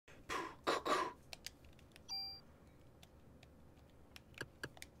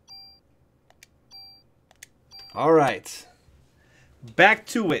All right. Back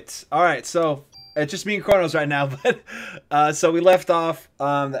to it. All right, so it's just me and Chronos right now, but so we left off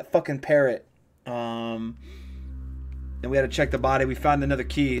that fucking parrot. And we had to check the body. We found another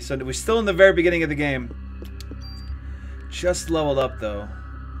key. So we're still in the very beginning of the game. Just leveled up though.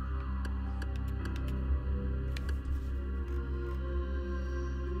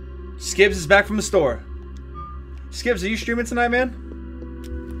 Skibbs is back from the store. Skibbs, are you streaming tonight, man?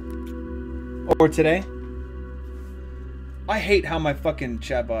 Or today? I hate how my fucking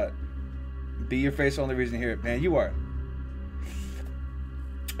chatbot be your face, only reason to hear it. Man, you are.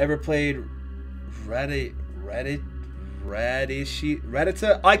 Ever played Ratata?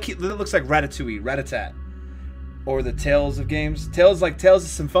 It looks like Ratatouille, Ratatat. Or the Tales of games. Tales like Tales of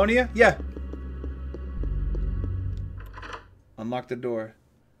Symphonia? Yeah. Unlock the door.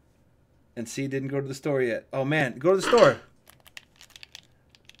 And C didn't go to the store yet. Oh man, go to the store.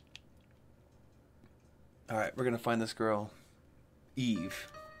 Alright, we're gonna find this girl. Eve.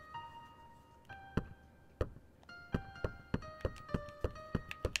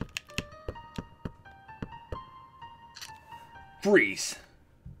 Freeze.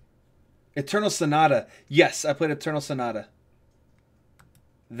 Eternal Sonata. Yes, I played Eternal Sonata.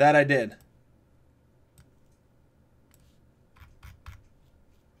 That I did.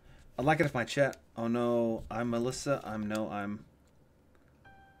 I'd like it if my chat. Oh no, I'm Melissa. I am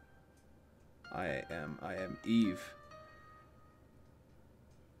Eve.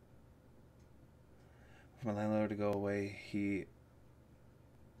 For my landlord to go away, he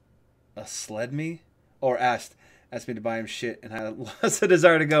sled me or asked me to buy him shit, and I lost a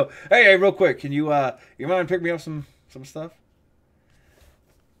desire to go. Hey, real quick, can you mind pick me up some stuff?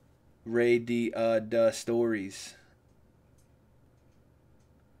 Ray D stories.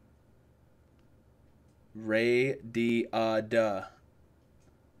 Ray D duh.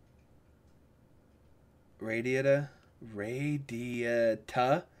 Radiata?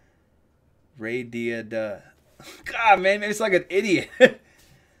 Radiata? Radiata. God, man, it's like an idiot.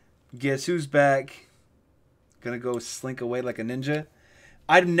 Guess who's back? Gonna go slink away like a ninja.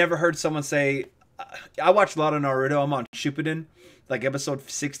 I've never heard someone say. I watched a lot of Naruto. I'm on Shippuden, like episode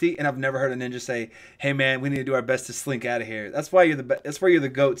 60, and I've never heard a ninja say, "Hey, man, we need to do our best to slink out of here." That's why you're the. That's why you're the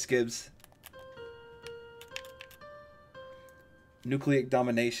goat, Skibbs. Nucleic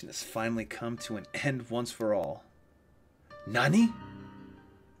domination has finally come to an end once for all. Nani?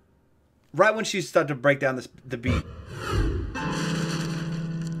 Right when she started to break down the beat.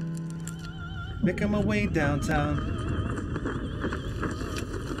 Making my way downtown.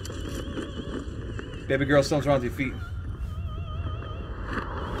 Baby girl, something's wrong with your feet.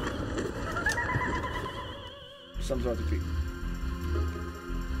 Something's wrong with your feet.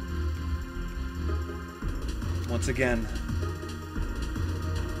 Once again,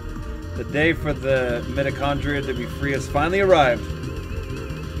 the day for the mitochondria to be free has finally arrived.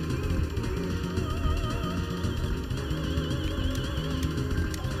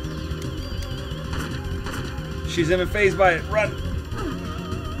 She's even phased by it. Run!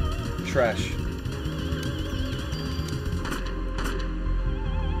 Trash.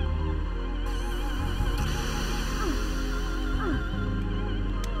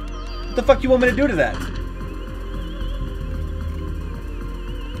 What the fuck you want me to do to that?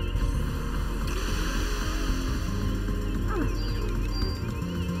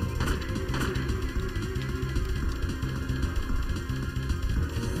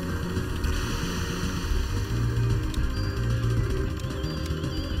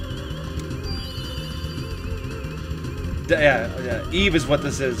 Yeah, Eve is what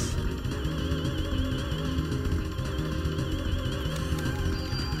this is.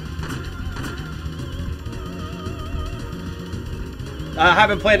 I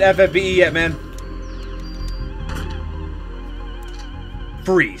haven't played FFBE yet, man.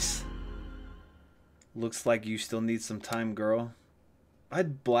 Freeze. Looks like you still need some time, girl. I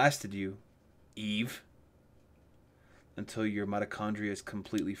blasted you, Eve. Until your mitochondria is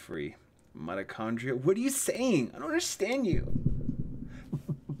completely free. Mitochondria? What are you saying? I don't understand you.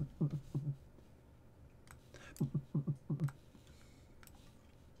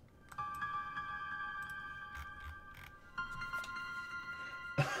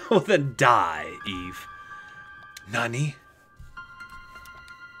 Well, then die, Eve. Nani?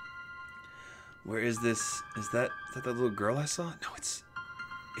 Where is this? Is that the little girl I saw? No, it's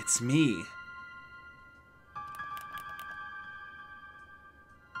me.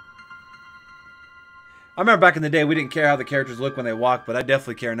 I remember back in the day, we didn't care how the characters look when they walk, but I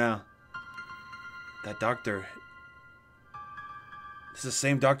definitely care now. That doctor. This is the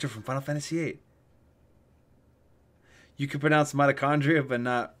same doctor from Final Fantasy VIII. You can pronounce mitochondria, but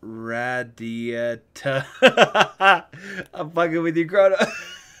not radiata. I'm fucking with you, Crota.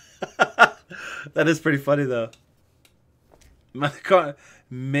 That is pretty funny, though.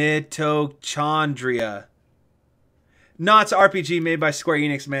 Mitochondria. No, it's an RPG made by Square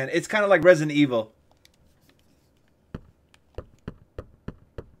Enix, man. It's kind of like Resident Evil.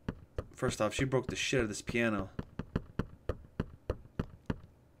 First off, she broke the shit out of this piano.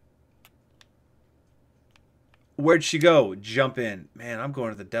 Where'd she go? Jump in. Man, I'm going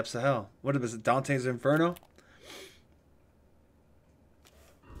to the depths of hell. What is it? Dante's Inferno?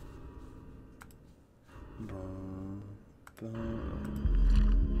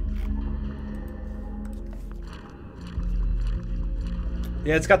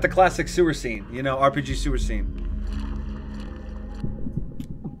 Yeah, it's got the classic sewer scene. You know, RPG sewer scene.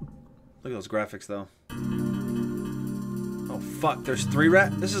 Look at those graphics, though. Oh, fuck. There's 3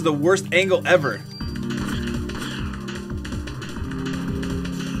 rats? This is the worst angle ever.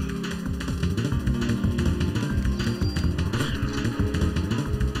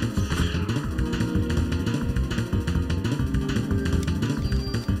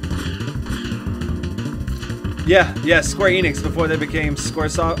 Yeah, Square Enix before they became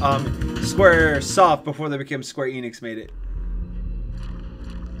Squaresoft before they became Square Enix made it.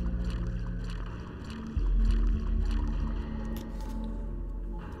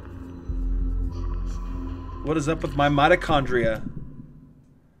 What is up with my mitochondria?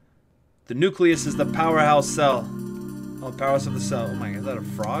 The nucleus is the powerhouse cell. Oh, the powerhouse of the cell. Oh my god, is that a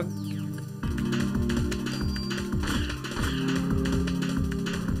frog?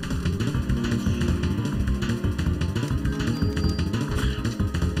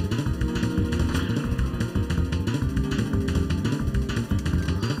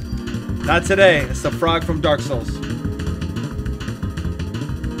 Not today. It's the frog from Dark Souls.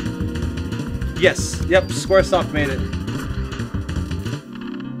 Yes. Yep. Squaresoft made it.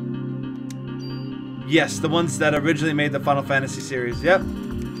 Yes, the ones that originally made the Final Fantasy series. Yep.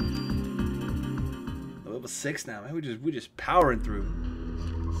 Level 6 now, man. We just powering through.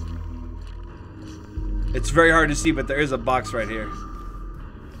 It's very hard to see, but there is a box right here.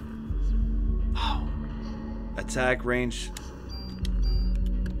 Oh. Attack range.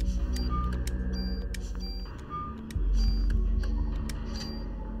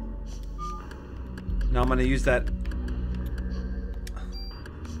 Now I'm gonna use that.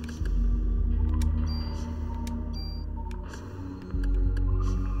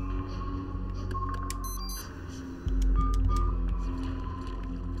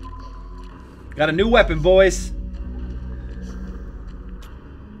 Got a new weapon, boys.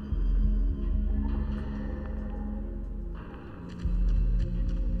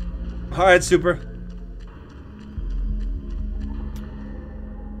 All right, super.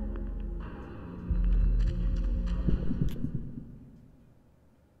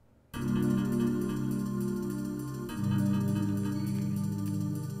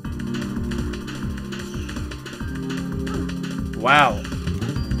 Wow.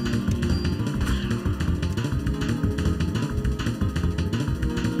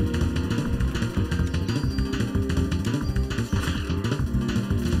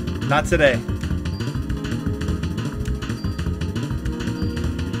 Not today.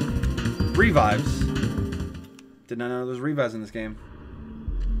 Revives. Did not know there was revives in this game.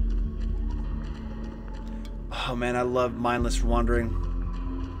 Oh man, I love mindless wandering.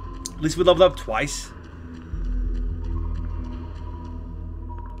 At least we leveled up twice.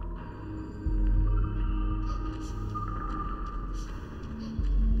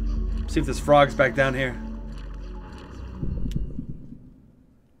 See if this frog's back down here.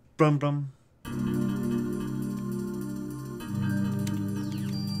 Brum brum.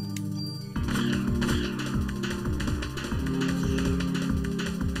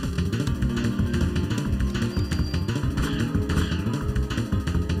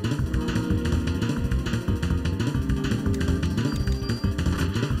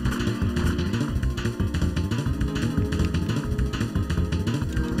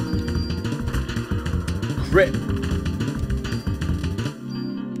 Crit.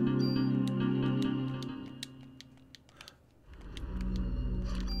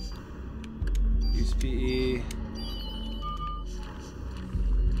 Use PE.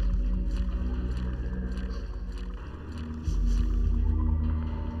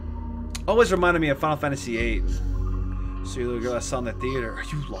 Always reminded me of Final Fantasy VIII. So you little girl I saw in the theater. Are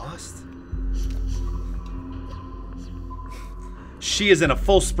you lost? She is in a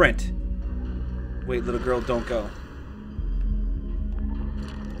full sprint. Wait, little girl, don't go.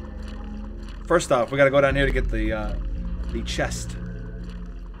 First off, we gotta go down here to get the chest.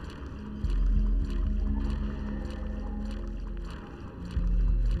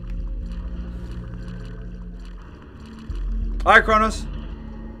 Alright, Kronos.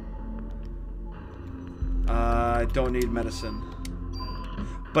 I don't need medicine.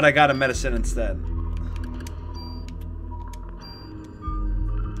 But I got a medicine instead.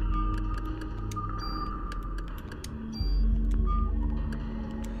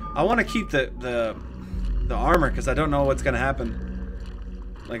 I want to keep the armor because I don't know what's gonna happen.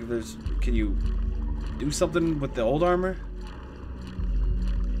 Like, can you do something with the old armor?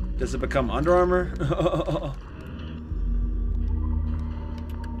 Does it become Under Armour?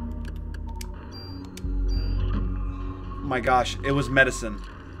 My gosh, it was medicine.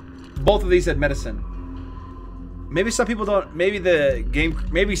 Both of these had medicine. Maybe some people don't. Maybe the game.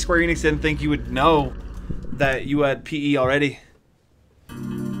 Maybe Square Enix didn't think you would know that you had PE already.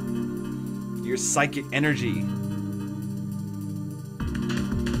 Your psychic energy.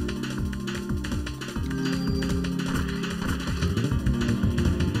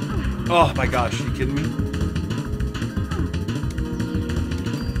 Oh my gosh, are you kidding me?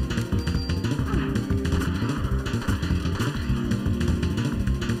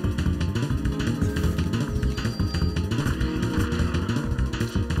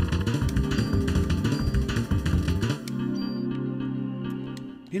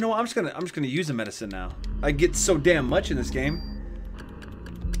 You know what? I'm just gonna use the medicine now. I get so damn much in this game.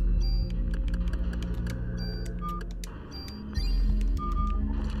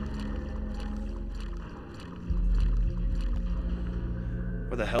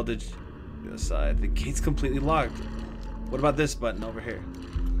 Where the hell did you decide? The gate's completely locked. What about this button over here?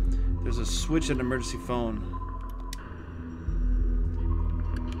 There's a switch and emergency phone.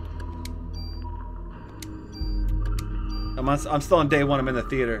 I'm still on day one. I'm in the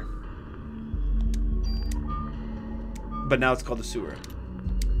theater. But now it's called the sewer.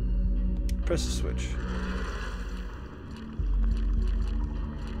 Press the switch.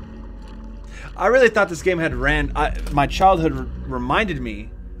 I really thought this game had my childhood reminded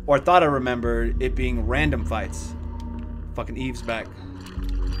me, or thought I remembered it being random fights. Fucking Eve's back.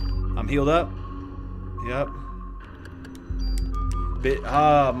 I'm healed up. Yep.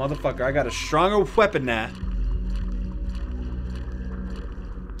 Motherfucker, I got a stronger weapon now.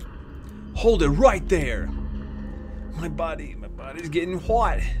 Hold it right there. My body's getting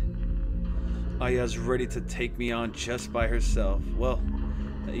hot. Aya's ready to take me on just by herself. Well,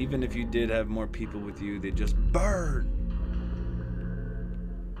 even if you did have more people with you, they'd just burn.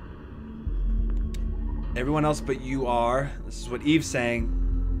 Everyone else but you are. This is what Eve's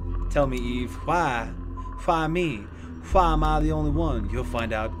saying. Tell me, Eve, why? Why me? Why am I the only one? You'll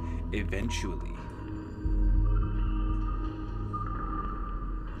find out eventually.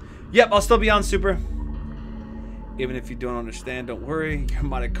 Yep, I'll still be on Super. Even if you don't understand, don't worry. Your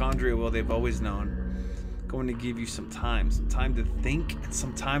mitochondria, well, they've always known. Going to give you some time to think, and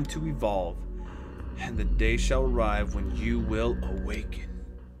some time to evolve. And the day shall arrive when you will awaken.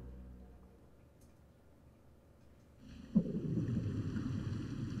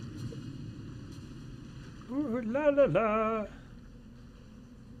 Ooh, la la la.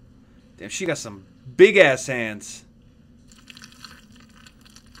 Damn, she got some big ass hands.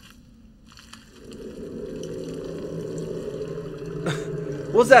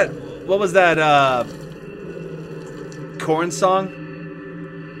 What was that Korn song?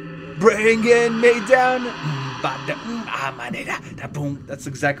 Bringing me down. That's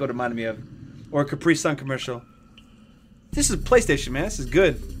exactly what it reminded me of. Or a Capri Sun commercial. This is PlayStation, man. This is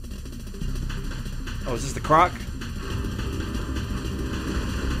good. Oh, is this the croc?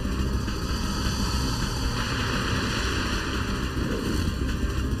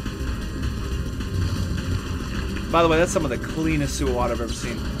 By the way, that's some of the cleanest sewer water I've ever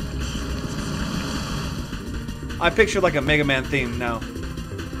seen. I picture like a Mega Man theme now.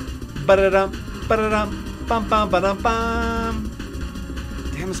 Ba-da-dum, ba-da-dum, bum bum ba-dum bum.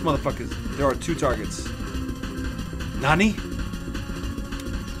 Damn, this motherfucker. There are 2 targets. Nani?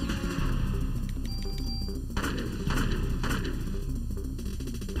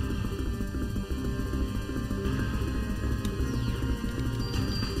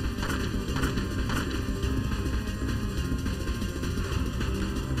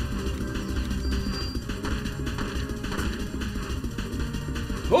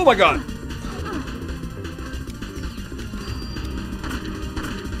 Oh my god!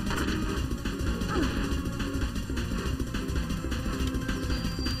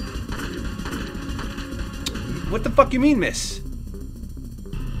 What the fuck you mean, miss?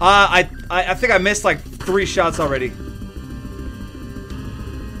 I think I missed like 3 shots already.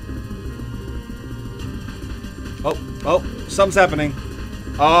 Oh, something's happening.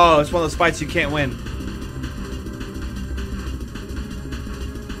 Oh, it's one of those fights you can't win.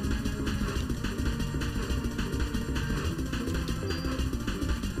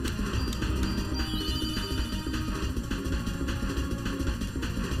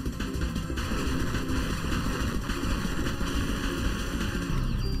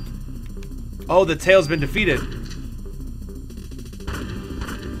 Oh, the tail's been defeated.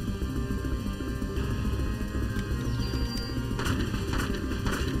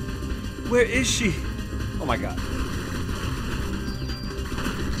 Where is she? Oh my god.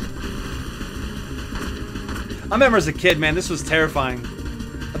 I remember as a kid, man, this was terrifying.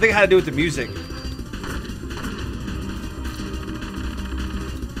 I think it had to do with the music.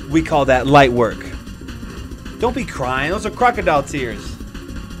 We call that light work. Don't be crying. Those are crocodile tears.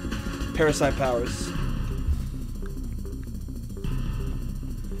 Parasite powers.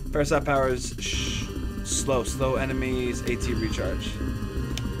 Parasite powers. Shh. Slow enemies. AT recharge.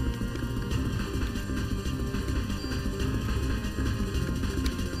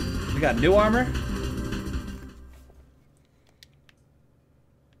 We got new armor.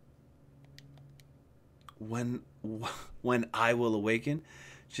 When I will awaken,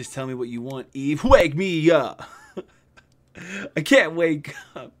 just tell me what you want, Eve. Wake me up. I can't wake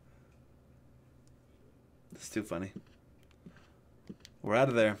up. That's too funny. We're out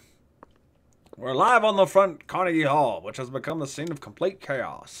of there. We're live on the front Carnegie Hall, which has become the scene of complete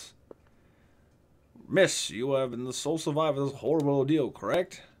chaos. Miss, you have been the sole survivor of this horrible ordeal,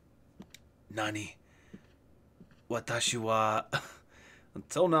 correct? Nani? Watashi wa...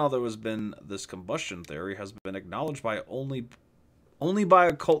 Until now, there has been this combustion theory has been acknowledged by only by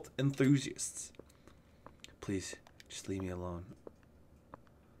occult enthusiasts. Please, just leave me alone.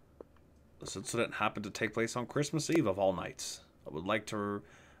 This incident happened to take place on Christmas Eve of all nights. I would like to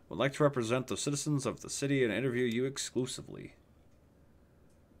represent the citizens of the city and interview you exclusively.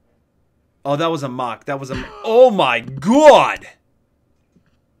 Oh, that was a mock. That was a... Oh my god!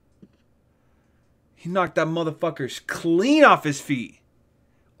 He knocked that motherfucker clean off his feet.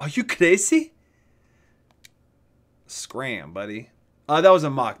 Are you crazy? Scram, buddy. That was a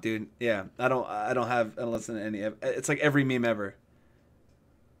mock, dude. Yeah, I don't listen to any. It's like every meme ever.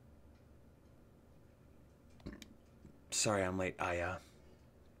 Sorry, I'm late, Aya.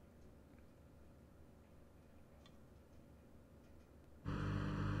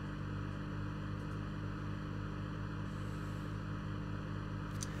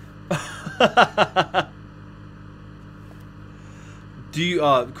 Do you,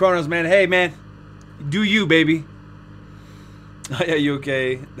 Kronos, man? Hey, man. Do you, baby? Oh, yeah, you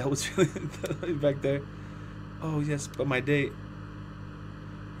okay? That was really back there. Oh, yes, but my date.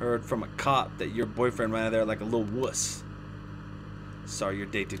 Heard from a cop that your boyfriend ran out there like a little wuss. Sorry your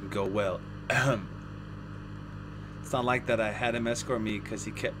date didn't go well. It's not like that I had him escort me because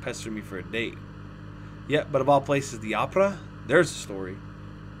he kept pestering me for a date. Yeah, but of all places, the opera? There's a story.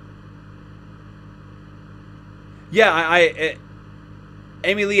 Yeah,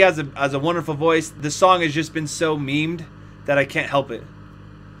 Amy Lee has a wonderful voice. The song has just been so memed that I can't help it.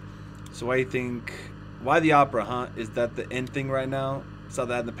 So why do you think... Why the opera, huh? Is that the end thing right now? Saw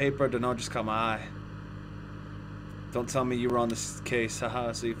that in the paper. Don't know, just caught my eye. Don't tell me you were on this case.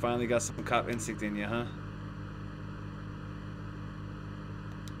 Haha, so you finally got some cop instinct in you, huh?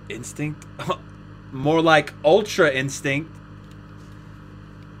 Instinct? More like ultra instinct.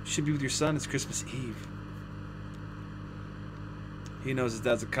 Should be with your son. It's Christmas Eve. He knows his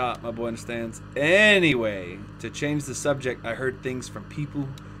dad's a cop. My boy understands. Anyway, to change the subject, I heard things from people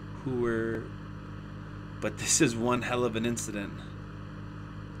who were... But this is one hell of an incident.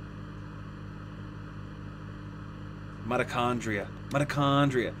 Mitochondria.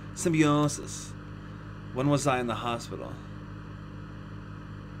 Symbiosis. When was I in the hospital?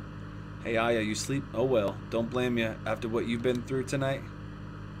 Hey, Aya, you sleep? Oh, well. Don't blame you after what you've been through tonight.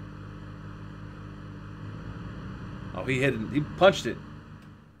 Oh, he hit it. He punched it.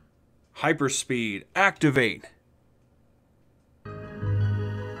 Hyperspeed. Activate.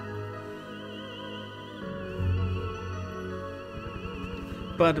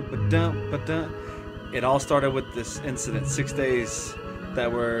 It all started with this incident. 6 days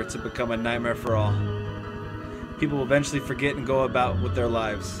that were to become a nightmare for all. People will eventually forget and go about with their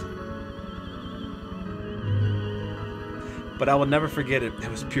lives. But I will never forget it. It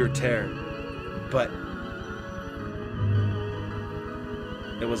was pure terror. But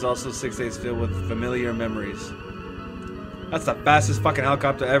it was also 6 days filled with familiar memories. That's the fastest fucking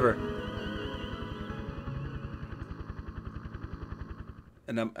helicopter ever.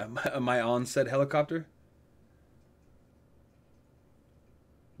 And am I on said helicopter?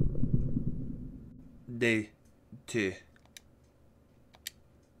 Day 2.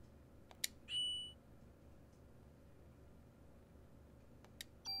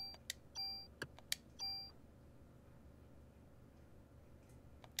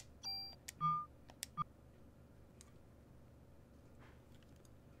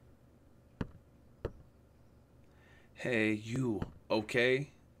 Hey, you, okay?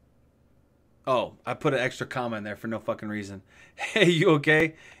 Oh, I put an extra comma in there for no fucking reason. Hey, you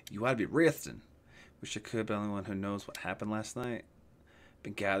okay? You ought to be resting. Wish I could, but the only one who knows what happened last night.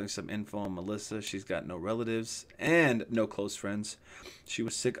 Been gathering some info on Melissa. She's got no relatives and no close friends. She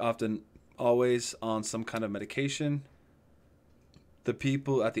was sick often, always on some kind of medication. The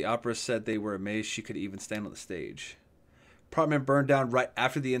people at the opera said they were amazed she could even stand on the stage. Apartment burned down right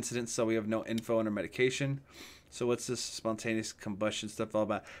after the incident, so we have no info on her medication. So what's this spontaneous combustion stuff all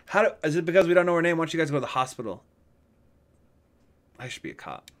about? Is it because we don't know her name? Why don't you guys go to the hospital? I should be a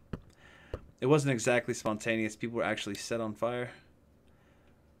cop. It wasn't exactly spontaneous. People were actually set on fire.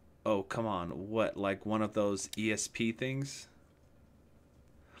 Oh, come on. What, like one of those ESP things?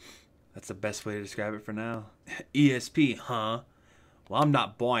 That's the best way to describe it for now. ESP, huh? Well, I'm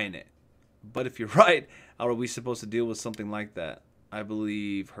not buying it. But if you're right, how are we supposed to deal with something like that? I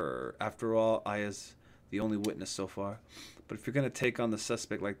believe her. After all, Aya's the only witness so far. But if you're going to take on the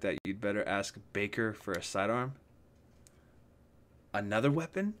suspect like that, you'd better ask Baker for a sidearm. Another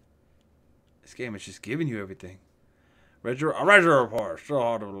weapon? This game is just giving you everything. A regular report. Still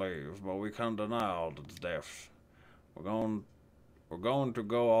hard to believe, but we can't deny all the deaths. We're going to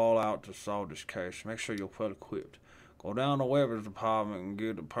go all out to solve this case. Make sure you're well equipped. Go down to Weber's department and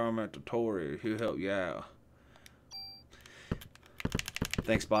get a permit to Tory. He'll help you out.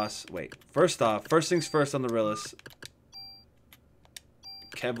 Thanks, boss. Wait. First things first on the real list.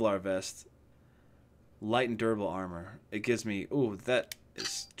 Kevlar vest. Light and durable armor. It gives me... Ooh, that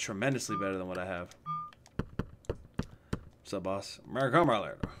is tremendously better than what I have. What's up, boss? Merry come right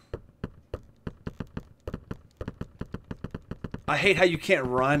later. I hate how you can't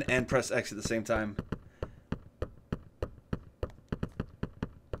run and press X at the same time.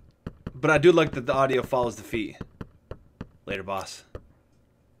 But I do like that the audio follows the feet. Later, boss.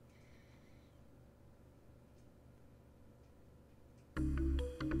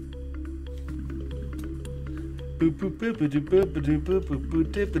 If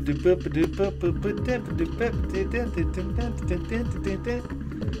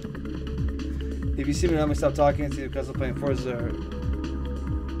you see me, let me stop talking and see because I'm playing Forza.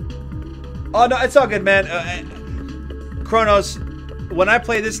 Oh no, it's all good, man. Kronos, when I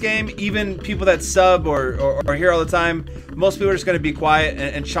play this game, even people that sub or are here all the time, most people are just gonna be quiet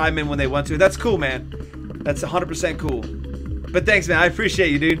and chime in when they want to. That's cool, man. That's 100% cool. But thanks, man. I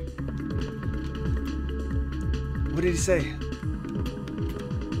appreciate you, dude. What did he say?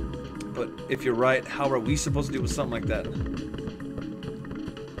 But if you're right, how are we supposed to deal with something like that?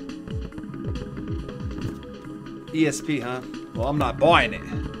 ESP, huh? Well, I'm not buying it.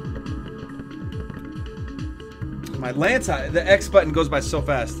 My lance, the X button goes by so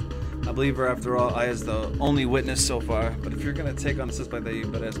fast. I believe her after all. I is the only witness so far. But if you're gonna take on a suspect like that, you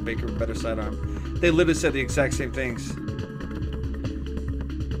better ask Baker a better sidearm. They literally said the exact same things.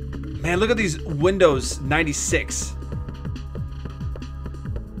 Man, look at these Windows 96.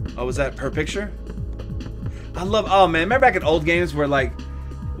 Oh, was that her picture? I love, oh man, remember back in old games where like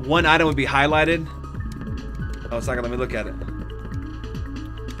one item would be highlighted? Oh, it's not gonna let me look at it.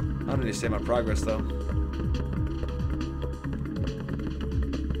 I don't need to save my progress though.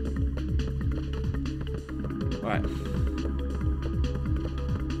 Alright.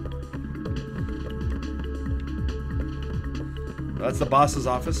 That's the boss's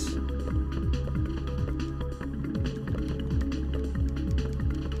office.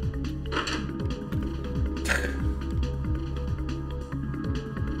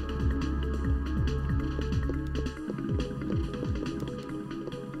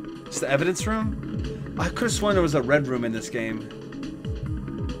 It's the evidence room? I could have sworn there was a red room in this game.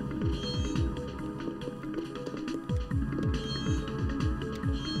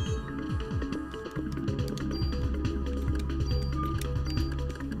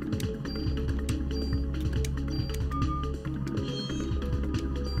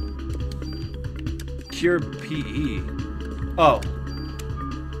 Cure PE. Oh.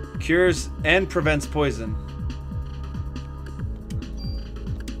 Cures and prevents poison.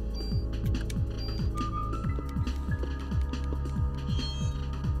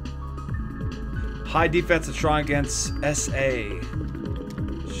 High defense and strong against SA. I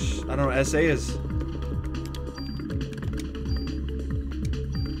don't know what SA is.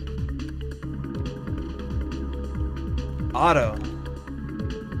 Auto.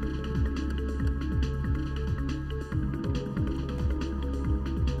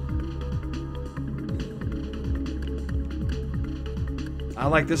 I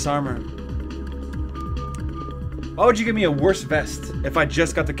like this armor. Why would you give me a worse vest if I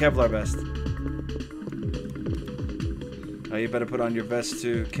just got the Kevlar vest? Oh, you better put on your vest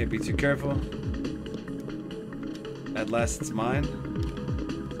too. Can't be too careful. At last, it's mine.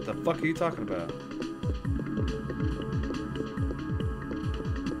 What the fuck are you talking about?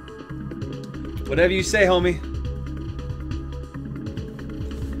 Whatever you say, homie.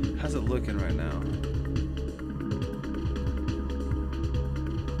 How's it looking right now?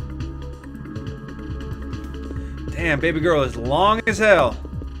 Damn, baby girl is long as hell.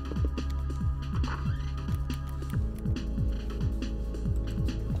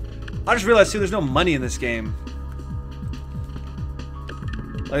 I just realized, too, there's no money in this game.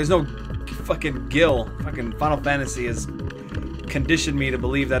 Like, there's no fucking gil. Fucking Final Fantasy has conditioned me to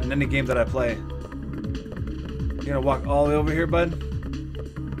believe that in any game that I play. You're gonna walk all the way over here, bud?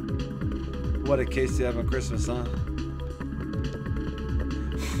 What a case you have on Christmas, huh?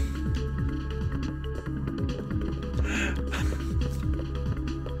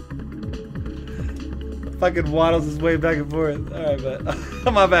 Fucking waddles his way back and forth. Alright,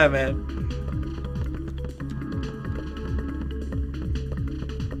 but my bad, man.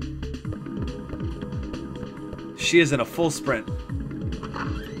 She is in a full sprint.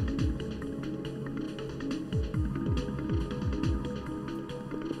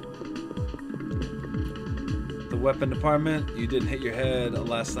 The weapon department. You didn't hit your head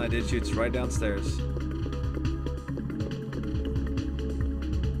last night, did you? It's right downstairs.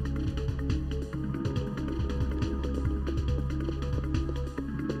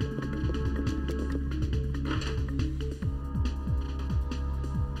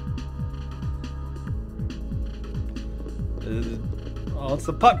 Oh, it's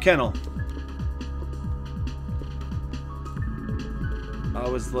the pup kennel. I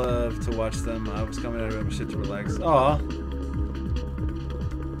always love to watch them. I was coming out of my shit to relax. Aw.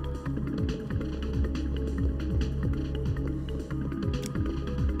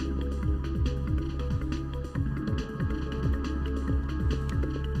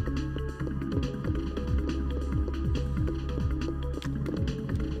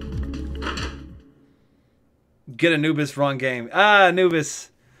 Get Anubis, wrong game. Ah, Anubis.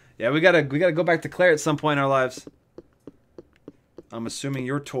 Yeah, we gotta go back to Claire at some point in our lives. I'm assuming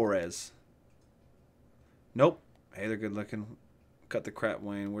you're Torres. Nope. Hey, they're good looking. Cut the crap,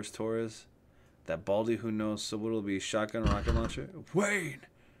 Wayne. Where's Torres? That baldy who knows. So what'll it be? Shotgun, rocket launcher? Wayne!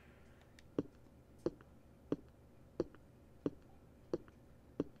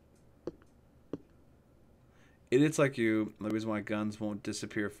 Idiots like you, the reason why guns won't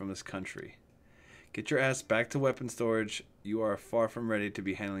disappear from this country. Get your ass back to weapon storage. You are far from ready to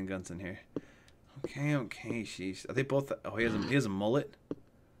be handling guns in here. Okay, okay, sheesh. Are they both... Oh, he has a mullet?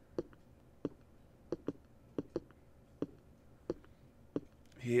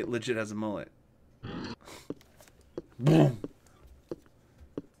 He legit has a mullet. Boom!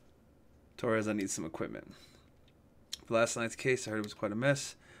 Torres, I need some equipment. For last night's case, I heard it was quite a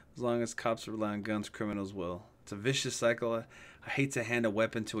mess. As long as cops rely on guns, criminals will. It's a vicious cycle. I hate to hand a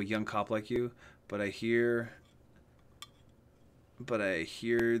weapon to a young cop like you, but I hear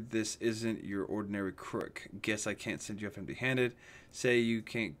this isn't your ordinary crook. Guess I can't send you off empty-handed. Say you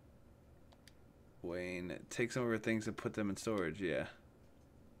can't... Wayne, take some of her things and put them in storage. Yeah.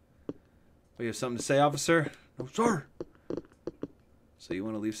 Oh, you have something to say, officer? No, sir. So you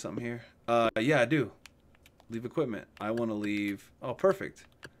want to leave something here? Yeah, I do. Leave equipment. I want to leave... Oh, perfect.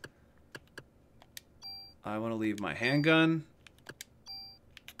 I want to leave my handgun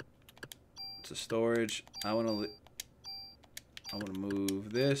to storage. I want to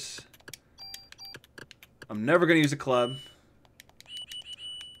move this. I'm never going to use a club.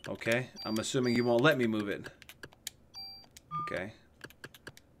 Okay. I'm assuming you won't let me move it. Okay.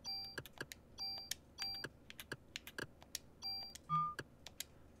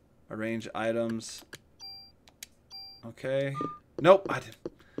 Arrange items. Okay. Nope.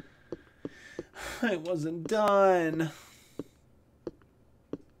 I wasn't done.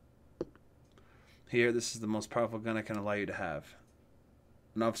 Here, this is the most powerful gun I can allow you to have.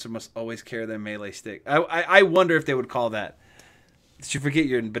 An officer must always carry their melee stick. I wonder if they would call that. Did you forget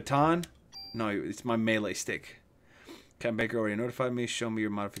your baton? No, it's my melee stick. Captain Baker already notified me. Show me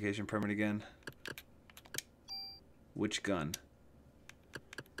your modification permit again. Which gun?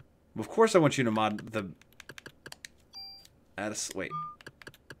 Well, of course I want you to mod the... Wait.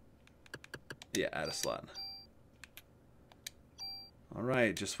 Yeah, add a slot.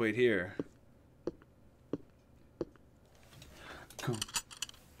 Alright, just wait here. Cool.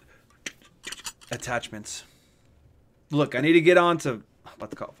 Attachments. Look, I need to get on to... I'm about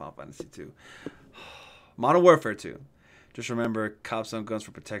to call Final Fantasy 2. Modern Warfare 2. Just remember, cops own guns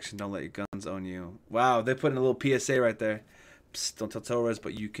for protection. Don't let your guns own you. Wow, they put in a little PSA right there. Psst, don't tell Torres,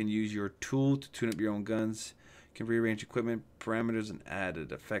 but you can use your tool to tune up your own guns. You can rearrange equipment parameters and add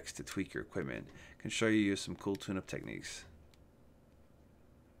effects to tweak your equipment. Can show you some cool tune-up techniques.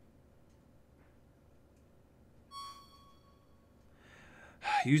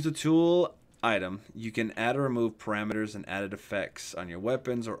 Use the tool item. You can add or remove parameters and added effects on your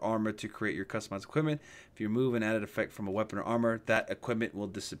weapons or armor to create your customized equipment. If you remove an added effect from a weapon or armor, that equipment will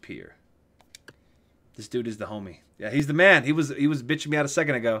disappear. This dude is the homie. Yeah, he's the man. He was bitching me out a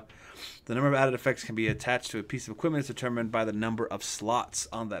second ago. The number of added effects can be attached to a piece of equipment is determined by the number of slots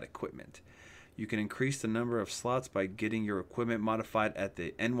on that equipment. You can increase the number of slots by getting your equipment modified at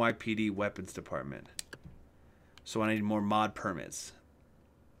the NYPD weapons department. So I need more mod permits.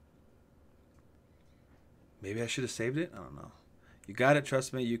 Maybe I should have saved it? I don't know. You got it.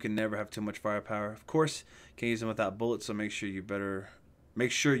 Trust me, you can never have too much firepower. Of course, you can't use them without bullets, so make sure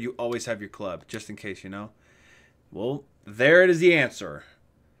you always have your club, just in case, you know. Well, there it is the answer.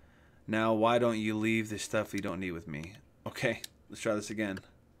 Now, why don't you leave the stuff you don't need with me? Okay, let's try this again.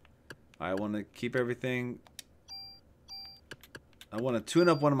 I want to keep everything. I want to tune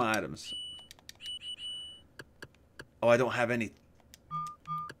up one of my items. Oh, I don't have any.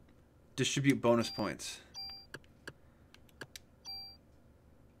 Distribute bonus points.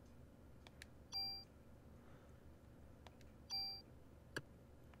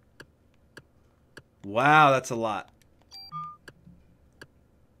 Wow, that's a lot.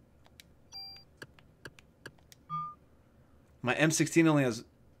 My M16 only has...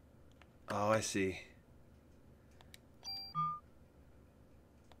 Oh, I see.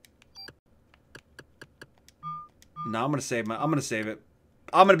 No, I'm gonna save it.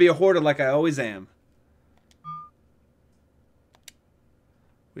 I'm gonna be a hoarder like I always am.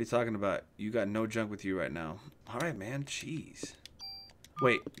 What are you talking about? You got no junk with you right now. All right, man. Jeez.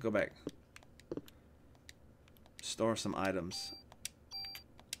 Wait, go back. Store some items.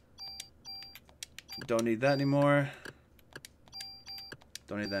 Don't need that anymore.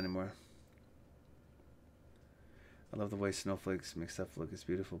 Don't need that anymore. I love the way snowflakes make stuff look. It's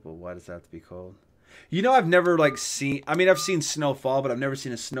beautiful, but why does that have to be cold? You know, I've never like seen. I mean, I've seen snow fall, but I've never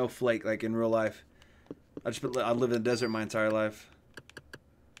seen a snowflake like in real life. I lived in the desert my entire life.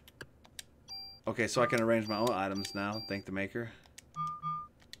 Okay, so I can arrange my own items now. Thank the maker.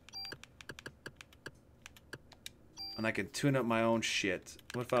 And I can tune up my own shit.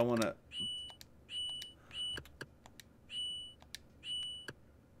 What if I want to...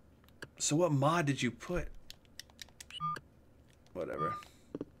 So what mod did you put? Whatever.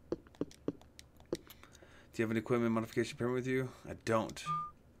 Do you have an equipment modification permit with you? I don't.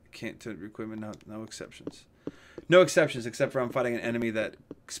 I can't tune up your equipment. No exceptions. No exceptions except for I'm fighting an enemy that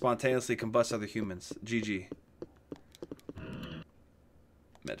spontaneously combusts other humans. GG.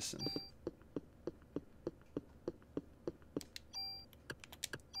 Medicine.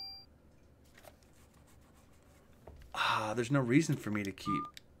 There's no reason for me to keep.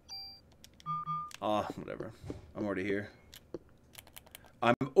 Whatever. I'm already here.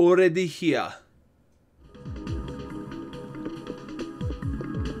 I'm already here.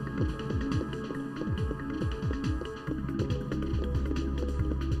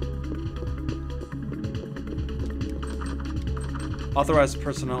 Authorized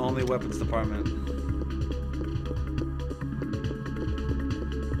personnel only, weapons department.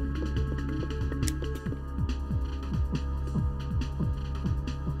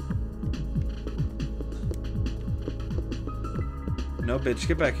 No, bitch,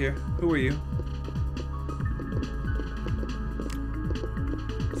 get back here. Who are you?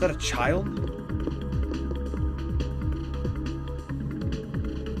 Is that a child?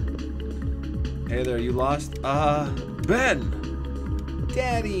 Hey there, you lost? Ben!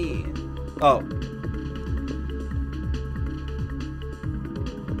 Daddy! Oh.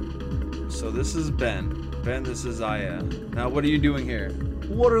 So this is Ben. Ben, this is Aya. Now what are you doing here?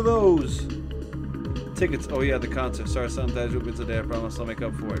 What are those? Tickets. Oh yeah, the concert. Sorry, sometimes it's a day. I promise I'll make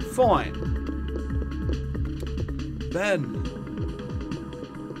up for it. Fine. Ben.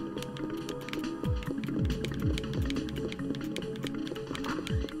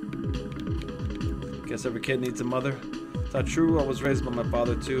 Guess every kid needs a mother. It's not true. I was raised by my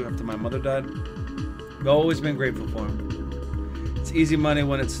father too after my mother died. I've always been grateful for him. It's easy money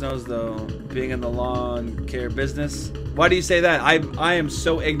when it snows though. Being in the lawn care business. Why do you say that? I am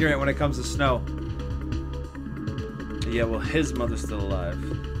so ignorant when it comes to snow. Yeah, well, his mother's still alive.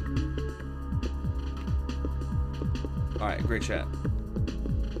 Alright, great chat.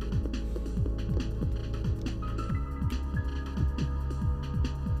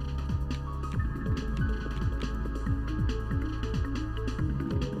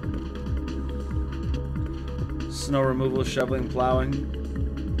 Snow removal, shoveling, plowing.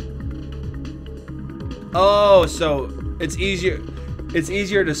 Oh, so it's easier. It's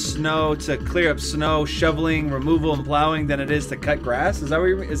easier to clear up snow, shoveling, removal, and plowing than it is to cut grass. Is that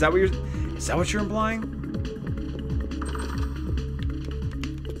what you're implying?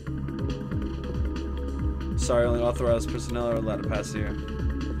 sorry, only authorized personnel are allowed to pass here.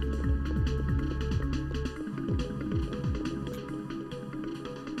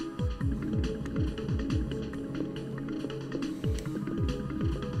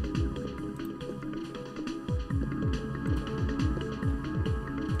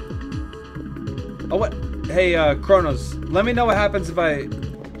 Oh, what? Hey, Kronos, let me know what happens if I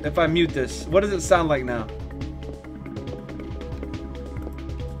mute this. What does it sound like now?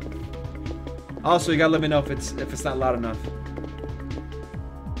 Also, you gotta let me know if it's not loud enough.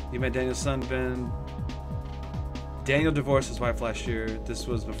 You met Daniel's son, Ben. Daniel divorced his wife last year. This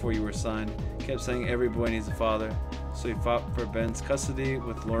was before you were signed. Kept saying every boy needs a father. So he fought for Ben's custody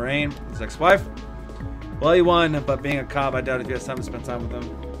with Lorraine, his ex-wife. Well, he won, but being a cop, I doubt if he has time to spend time with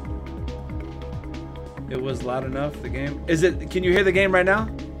him. It was loud enough, the game. Is it, can you hear the game right now?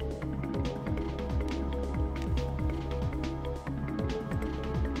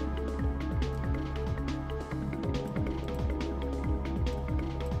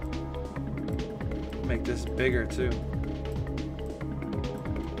 Make this bigger too.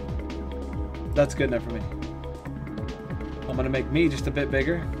 That's good enough for me. I'm gonna make me just a bit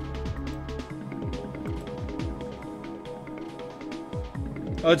bigger.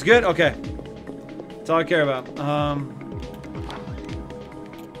 Oh, it's good? Okay. That's all I care about.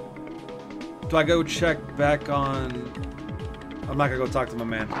 Do I go check back on... I'm not gonna go talk to my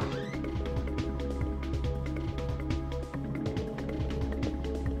man.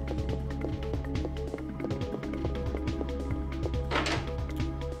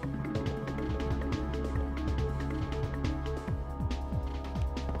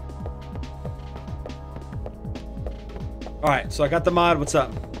 Alright, so I got the mod. What's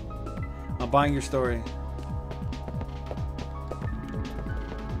up? I'm buying your story.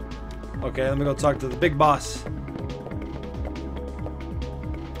 Okay, let me go talk to the big boss.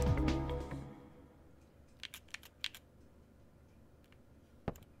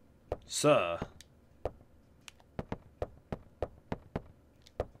 Sir.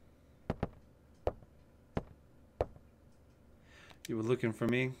 You were looking for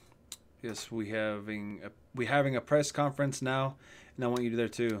me? Yes, we having a press conference now, and I want you there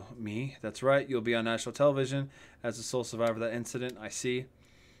too. Me? That's right. You'll be on national television as the sole survivor of that incident. I see.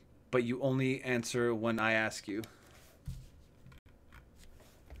 But you only answer when I ask you.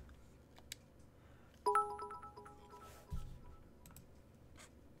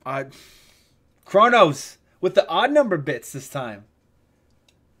 Kronos with the odd number bits this time.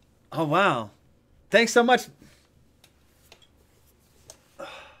 Oh wow. Thanks so much.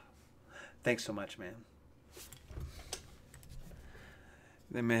 Thanks so much, man.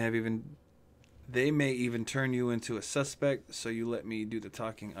 They may even turn you into a suspect, so you let me do the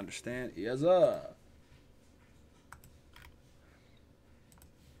talking, understand? Yes, sir.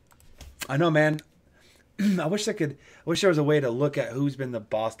 I know, man. I wish there was a way to look at who's been the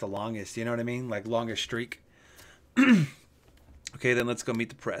boss the longest, you know what I mean? Like longest streak. Okay, then let's go meet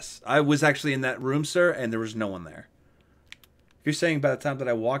the press. I was actually in that room, sir, and there was no one there. If you're saying by the time that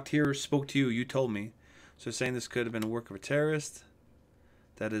I walked here or spoke to you, you told me. So saying this could have been a work of a terrorist.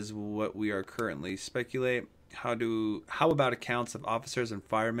 That is what we are currently speculate. How about accounts of officers and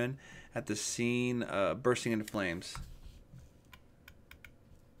firemen at the scene bursting into flames?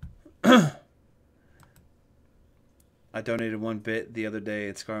 I donated 1 bit the other day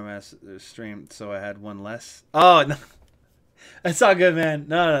at Scarmaster stream, so I had 1 less. Oh no, that's all good, man.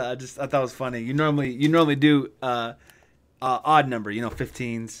 No, I thought it was funny. You normally do odd number,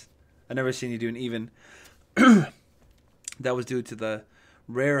 15s. I never seen you do an even. That was due to the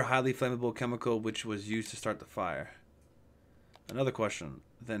rare, highly flammable chemical which was used to start the fire. Another question.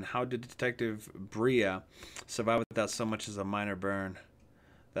 Then how did Detective Bria survive without so much as a minor burn?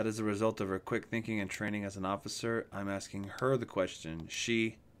 That is a result of her quick thinking and training as an officer. I'm asking her the question.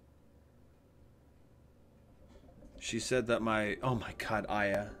 She said that my... Oh my god,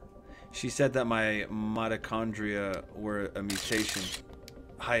 Aya. She said that my mitochondria were a mutation.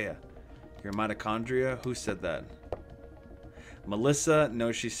 Aya, your mitochondria? Who said that? Melissa?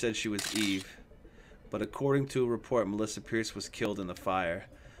 No, she said she was Eve. But according to a report, Melissa Pierce was killed in the fire.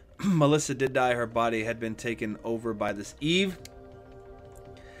 Melissa did die. Her body had been taken over by this Eve.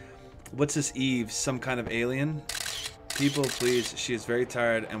 What's this Eve? Some kind of alien? People, please. She is very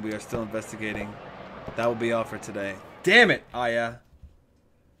tired and we are still investigating. That will be all for today. Damn it, Aya.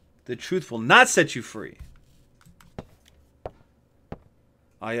 The truth will not set you free.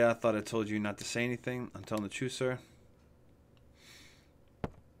 Aya, I thought I told you not to say anything. I'm telling the truth, sir.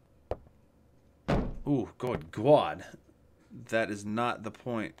 Ooh, good God. That is not the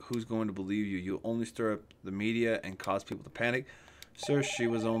point. Who's going to believe you? You'll only stir up the media and cause people to panic. Sir, she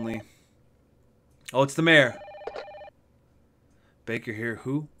was only Oh, it's the mayor. Baker here.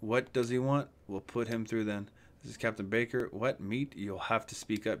 Who? What does he want? We'll put him through then. This is Captain Baker. What? Meat? You'll have to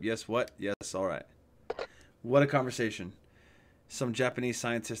speak up. Yes, what? Yes, all right. What a conversation. Some Japanese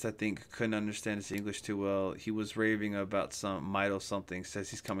scientist, I think, couldn't understand his English too well. He was raving about some Mito something. Says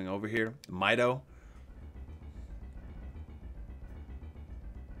he's coming over here. Mito?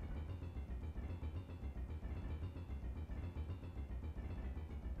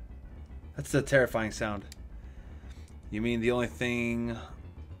 That's a terrifying sound. You mean the only thing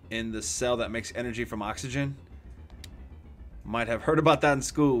in the cell that makes energy from oxygen? Might have heard about that in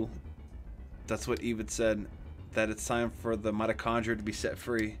school. That's what Eve had said. That it's time for the mitochondria to be set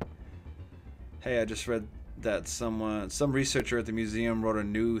free. Hey, I just read that some researcher at the museum wrote a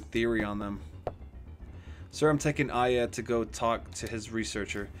new theory on them. Sir, I'm taking Aya to go talk to his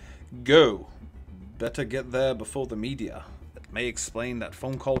researcher. Go. Better get there before the media. That may explain that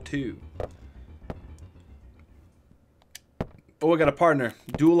phone call too. Oh, I got a partner.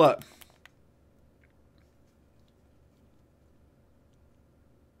 Duel up.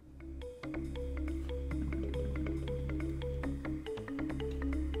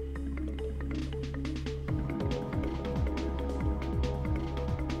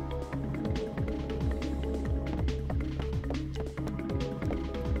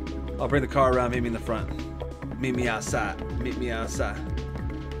 I'll bring the car around, meet me in the front. Meet me outside. Meet me outside.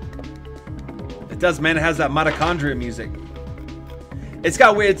 It does, man. It has that mitochondria music. It's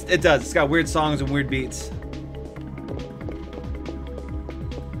got weird, it does. It's got weird songs and weird beats.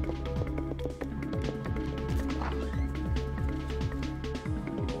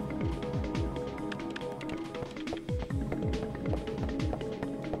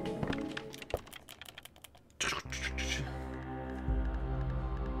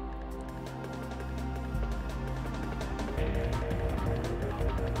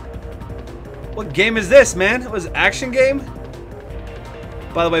 What game is this, man? It was an action game?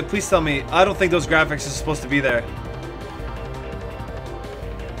 By the way, please tell me, I don't think those graphics are supposed to be there.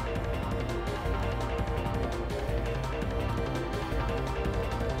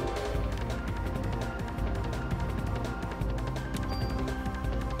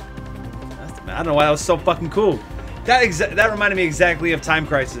 I don't know why that was so fucking cool. That reminded me exactly of Time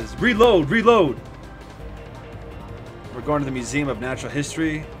Crisis. Reload, reload. We're going to the Museum of Natural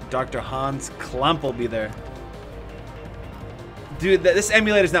History. Dr. Hans Klamp will be there. Dude, this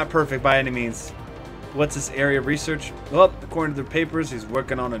emulator's not perfect by any means. What's this area of research? Well, according to their papers, he's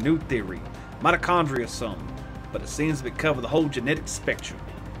working on a new theory. Mitochondria some. But it seems to cover the whole genetic spectrum.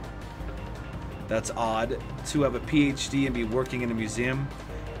 That's odd. To have a PhD and be working in a museum.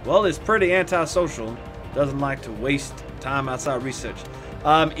 Well, it's pretty antisocial. Doesn't like to waste time outside research.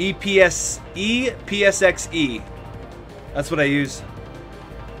 EPSXE. That's what I use.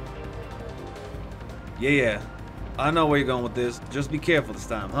 Yeah. I know where you're going with this. Just be careful this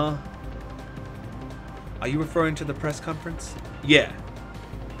time, huh? Are you referring to the press conference? Yeah.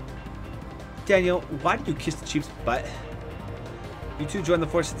 Daniel, why did you kiss the chief's butt? You two joined the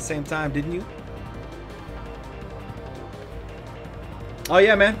force at the same time, didn't you? Oh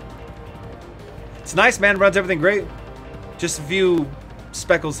yeah, man. It's nice, man. Runs everything great. Just a few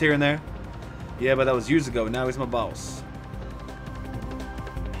speckles here and there. Yeah, but that was years ago. Now he's my boss.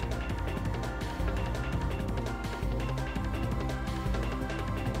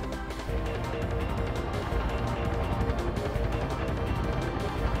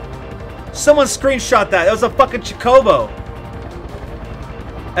 Someone screenshot that. That was a fucking Chocobo.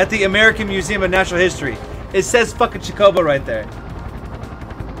 At the American Museum of Natural History. It says fucking Chocobo right there.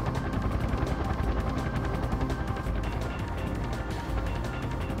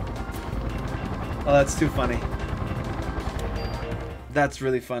 Oh, that's too funny. That's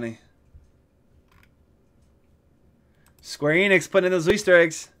really funny. Square Enix putting in those Easter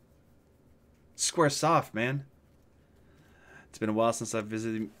eggs. Square soft, man. It's been a while since I've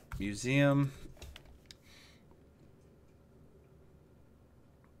visited the museum.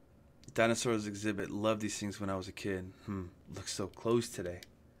 Dinosaurs exhibit. Loved these things when I was a kid. Looks so closed today.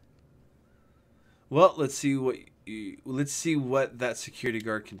 Well, let's see what that security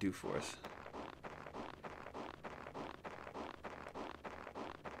guard can do for us.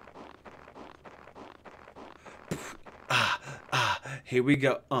 Here we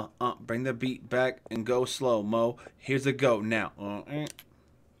go. Bring the beat back and go slow, Mo. Here's a go now.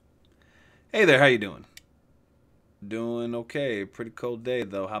 Hey there, how you doing? Doing okay. Pretty cold day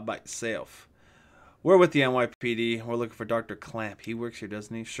though. How about yourself? We're with the NYPD. We're looking for Dr. Clamp. He works here,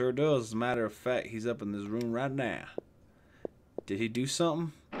 doesn't he? Sure does. As a matter of fact, he's up in this room right now. Did he do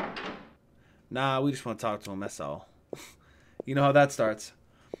something? Nah, we just want to talk to him, that's all. You know how that starts.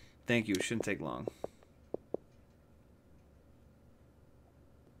 Thank you. It shouldn't take long.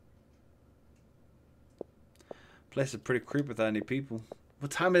 Place is pretty creepy without any people.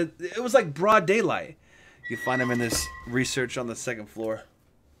 What time is it? It was like broad daylight. You can find them in this research on the second floor.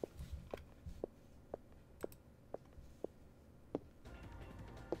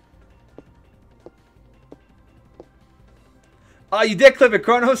 Oh, you did clip it,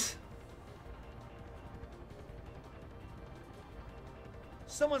 Kronos?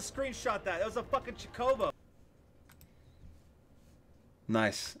 Someone screenshot that. That was a fucking Chocobo.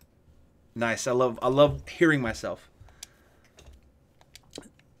 Nice. Nice. I love hearing myself.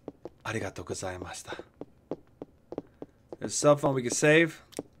 Arigatou gozaimashita. There's a cell phone we can save.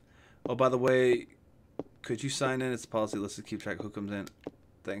 Oh, by the way, could you sign in? It's a policy. Let's just keep track of who comes in.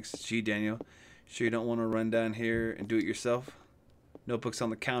 Thanks. G, Daniel. Sure you don't want to run down here and do it yourself? Notebook's on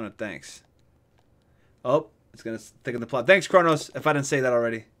the counter. Thanks. Oh, it's going to thicken the plot. Thanks, Kronos, if I didn't say that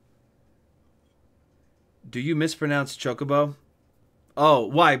already. Do you mispronounce Chocobo? Oh,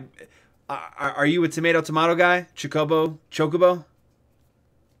 why? Are you a tomato guy? Chocobo?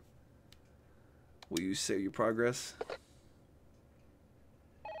 Will you save your progress?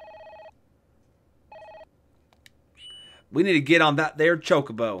 We need to get on that there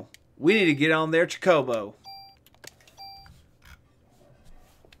Chocobo. We need to get on there Chocobo.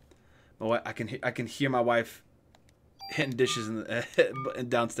 Oh, I can hear my wife hitting dishes in the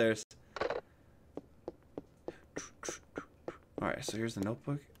downstairs. All right, so here's the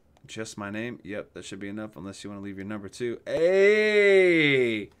notebook. Just my name. Yep, that should be enough unless you want to leave your number too.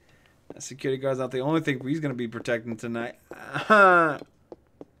 Hey! That security guard's not the only thing he's going to be protecting tonight. What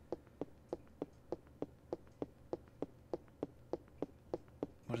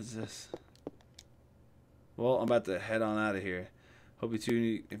is this? Well, I'm about to head on out of here. Hope you two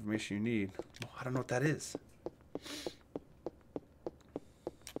need information you need. Oh, I don't know what that is.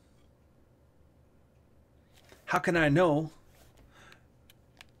 How can I know?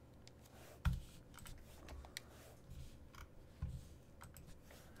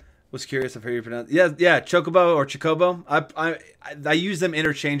 Was curious of how you pronounce. Yeah, Chocobo or Chocobo. I use them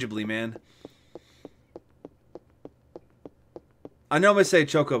interchangeably, man. I normally say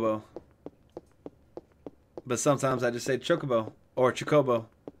Chocobo, but sometimes I just say Chocobo or Chocobo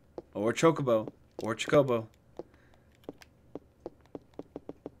or Chocobo or Chocobo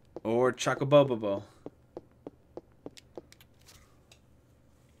or Chocobobobo.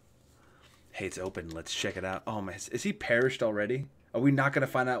 Hey, it's open. Let's check it out. Oh man, is he perished already? Are we not going to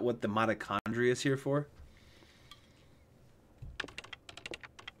find out what the mitochondria is here for?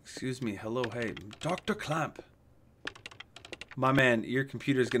 Excuse me. Hello. Hey. Dr. Clamp. My man, your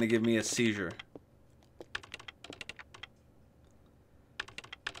computer's going to give me a seizure.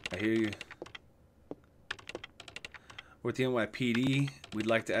 I hear you. We're at the NYPD. We'd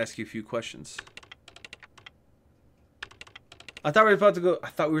like to ask you a few questions. I thought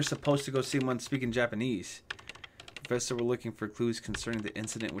we were supposed to go see someone speaking Japanese. Professor, we're looking for clues concerning the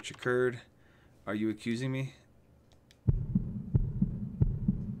incident which occurred. Are you accusing me?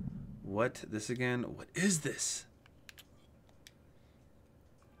 What? This again? What is this?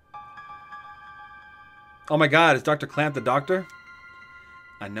 Oh my god, is Dr. Clamp the doctor?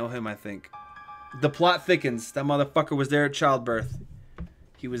 I know him, I think. The plot thickens. That motherfucker was there at childbirth.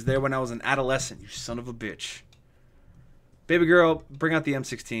 He was there when I was an adolescent, you son of a bitch. Baby girl, bring out the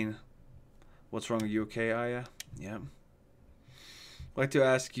M16. What's wrong? Are you okay, Aya? Yeah. I'd like to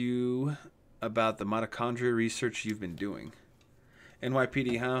ask you about the mitochondria research you've been doing.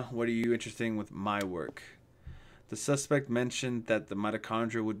 NYPD, huh? What are you interested in with my work? The suspect mentioned that the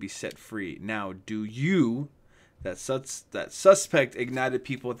mitochondria would be set free. Now, do you, that suspect ignited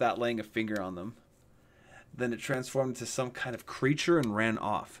people without laying a finger on them? Then it transformed into some kind of creature and ran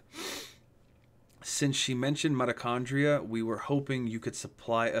off. Since she mentioned mitochondria, we were hoping you could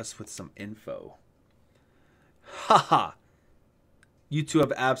supply us with some info. Haha. You two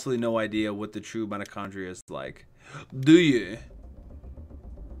have absolutely no idea what the true mitochondria is like. Do you?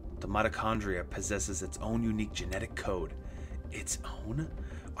 The mitochondria possesses its own unique genetic code. Its own?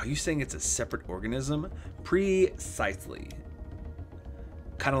 Are you saying it's a separate organism? Precisely.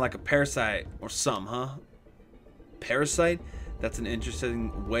 Kind of like a parasite or some, huh? Parasite? That's an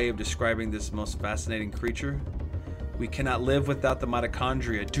interesting way of describing this most fascinating creature. We cannot live without the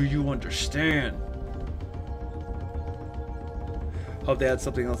mitochondria. Do you understand? Hope they had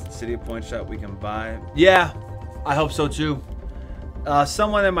something else at the City of Point Shop we can buy. Yeah, I hope so too.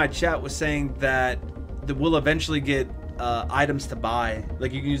 Someone in my chat was saying that we'll eventually get items to buy.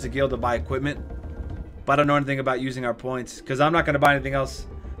 Like you can use the guild to buy equipment. But I don't know anything about using our points. Because I'm not going to buy anything else.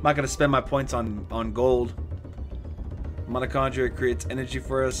 I'm not going to spend my points on gold. Mitochondria creates energy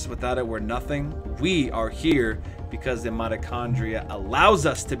for us. Without it, we're nothing. We are here because the mitochondria allows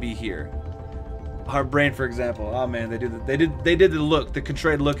us to be here. Our brain, for example. Oh man, they did the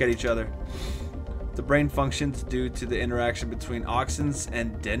contrary look at each other. The brain functions due to the interaction between auxins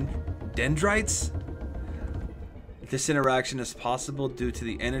and dendrites. This interaction is possible due to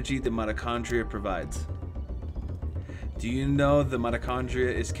the energy the mitochondria provides. Do you know the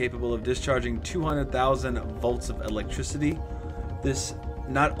mitochondria is capable of discharging 200,000 volts of electricity? This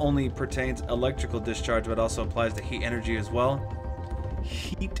not only pertains electrical discharge, but also applies to heat energy as well.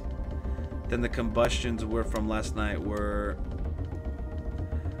 Heat. Then the combustions were from last night were...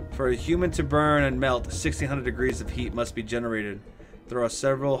 For a human to burn and melt, 1600 degrees of heat must be generated. There are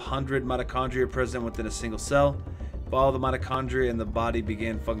several hundred mitochondria present within a single cell. If all the mitochondria in the body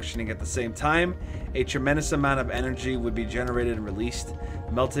began functioning at the same time, a tremendous amount of energy would be generated and released.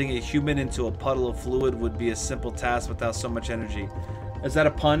 Melting a human into a puddle of fluid would be a simple task without so much energy. Is that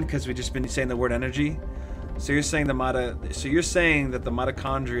a pun? Because we've just been saying the word energy. So you're saying that the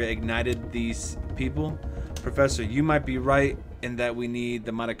mitochondria ignited these people? Professor, you might be right in that we need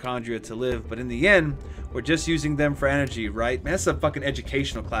the mitochondria to live, but in the end, we're just using them for energy, right? Man, that's a fucking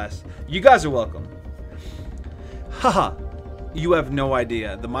educational class. You guys are welcome. Haha. You have no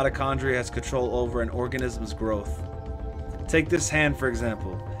idea. The mitochondria has control over an organism's growth. Take this hand, for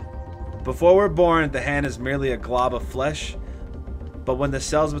example. Before we're born, the hand is merely a glob of flesh, but when the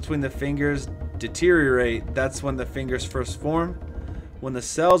cells between the fingers deteriorate, that's when the fingers first form. When the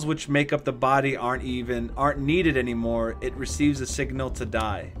cells which make up the body aren't needed anymore, it receives a signal to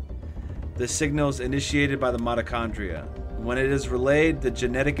die. The signal is initiated by the mitochondria. When it is relayed, the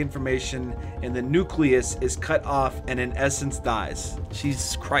genetic information in the nucleus is cut off and in essence dies.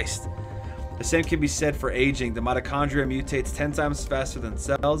 Jesus Christ. The same can be said for aging. The mitochondria mutates 10 times faster than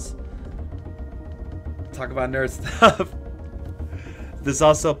cells. Talk about nerd stuff. This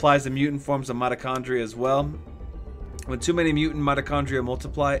also applies to mutant forms of mitochondria as well. When too many mutant mitochondria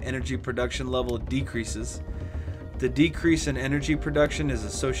multiply, energy production level decreases. The decrease in energy production is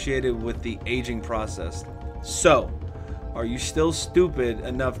associated with the aging process. So, are you still stupid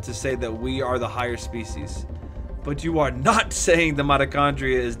enough to say that we are the higher species? But you are not saying the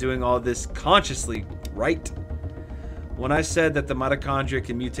mitochondria is doing all this consciously, right? When I said that the mitochondria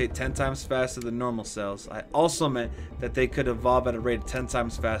can mutate 10 times faster than normal cells, I also meant that they could evolve at a rate of 10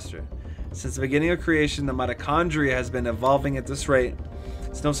 times faster. Since the beginning of creation, the mitochondria has been evolving at this rate.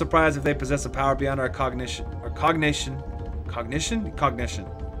 It's no surprise if they possess a power beyond our cognition.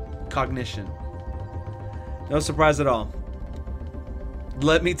 No surprise at all.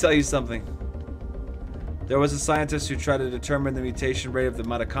 Let me tell you something. There was a scientist who tried to determine the mutation rate of the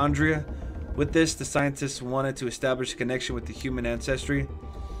mitochondria. With this, the scientists wanted to establish a connection with the human ancestry.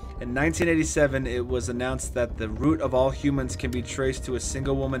 In 1987, it was announced that the root of all humans can be traced to a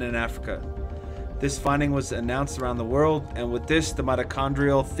single woman in Africa. This finding was announced around the world, and with this, the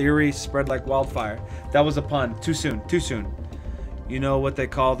mitochondrial theory spread like wildfire. That was a pun. Too soon. Too soon. You know what they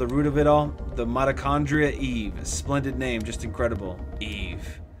call the root of it all? The mitochondria Eve. A splendid name, just incredible.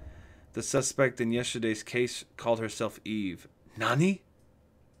 Eve. The suspect in yesterday's case called herself Eve. Nani?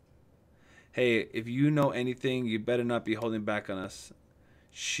 Hey, if you know anything, you better not be holding back on us.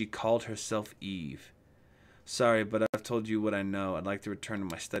 She called herself Eve. Sorry, but I've told you what I know. I'd like to return to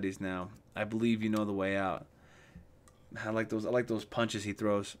my studies now. I believe you know the way out. I like those punches he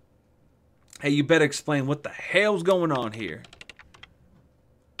throws. Hey, you better explain what the hell's going on here.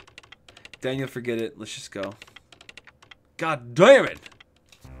 Daniel, forget it. Let's just go. God damn it!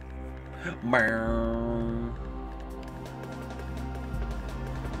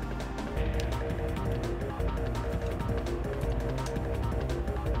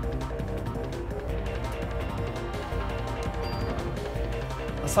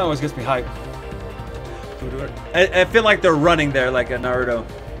 That song always gets me hyped. I feel like they're running there like a Naruto.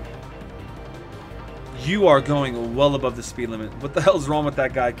 You are going well above the speed limit. What the hell's wrong with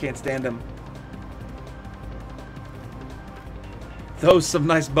that guy? I can't stand him. That was some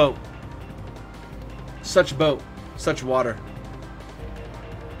nice boat. Such boat. Such water.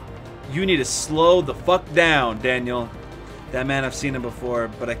 You need to slow the fuck down, Daniel. That man, I've seen him before,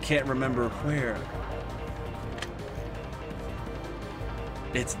 but I can't remember where.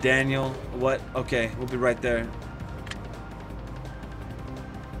 It's Daniel. What? Okay, we'll be right there.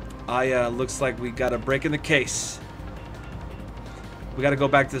 Looks like we got a break in the case. We gotta go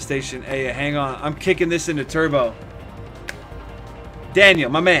back to the station. Hey, hang on. I'm kicking this into turbo. Daniel,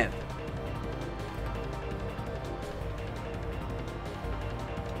 my man.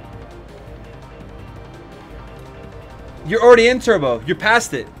 You're already in turbo. You're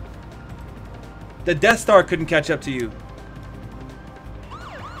past it. The Death Star couldn't catch up to you.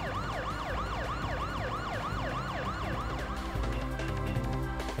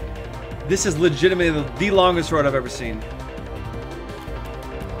 This is legitimately the longest road I've ever seen.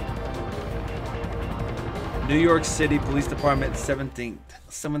 New York City Police Department, 17th.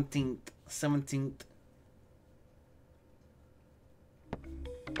 17th. 17th.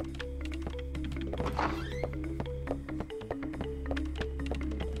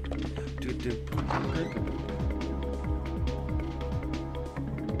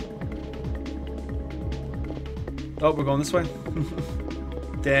 Oh, we're going this way.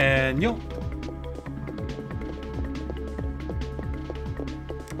 Daniel.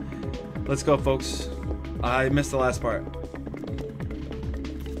 Let's go, folks. I missed the last part.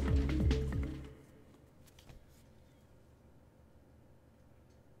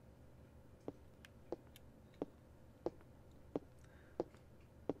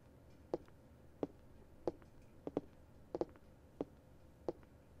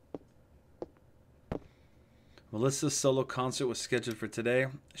 Melissa's solo concert was scheduled for today.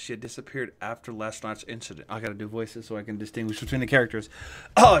 She had disappeared after last night's incident. I gotta do voices so I can distinguish between the characters.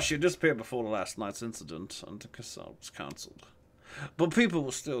 Oh, she had disappeared before the last night's incident, and the concert was cancelled. But people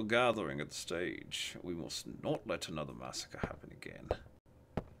were still gathering at the stage. We must not let another massacre happen again.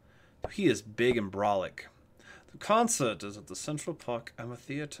 He is big and brolic. The concert is at the Central Park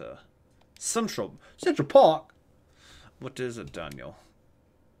Amphitheater. Central Park? What is it, Daniel?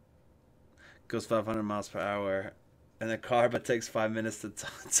 Goes 500 miles per hour in a car, but takes 5 minutes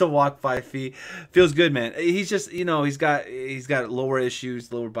to walk 5 feet. Feels good, man. He's just, you know, he's got lower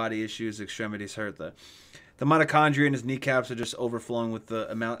issues, lower body issues, extremities hurt. The mitochondria in his kneecaps are just overflowing with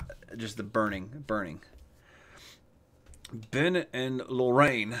the amount, just the burning. Ben and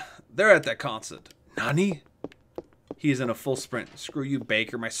Lorraine, they're at that concert. Nani? He is in a full sprint. Screw you,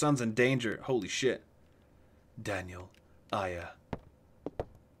 Baker. My son's in danger. Holy shit. Daniel, Aya.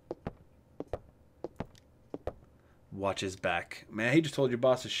 Watch his back. Man, he just told your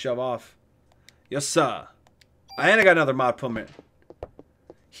boss to shove off. Yes, sir. I ain't got another mod permit.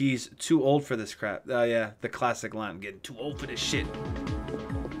 He's too old for this crap. Oh, yeah. The classic line. I'm getting too old for this shit.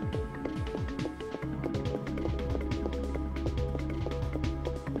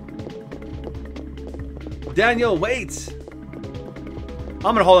 Daniel, wait. I'm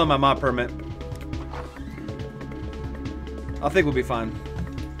going to hold on my mod permit. I think we'll be fine.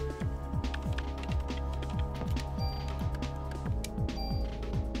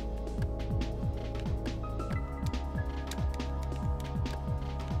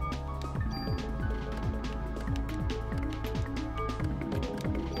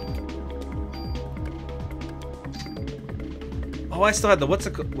 Oh, I still had the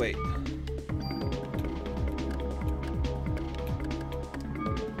wait.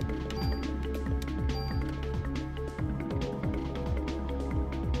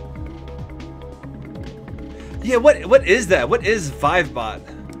 Yeah, what is that? What is Vivebot?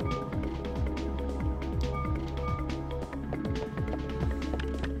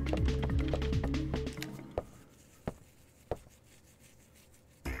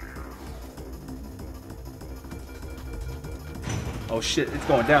 Oh shit, it's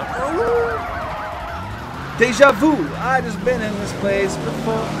going down. Deja vu. I just been in this place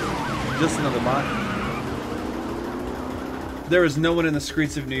before. Just another bot. There is no one in the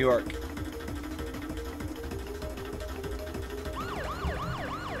streets of New York.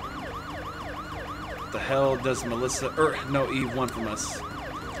 The hell does Melissa no, Eve want from us?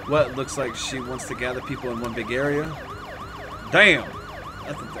 What, looks like she wants to gather people in one big area? Damn.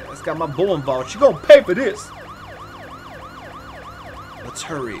 That's got my bull involved. She gonna pay for this. Let's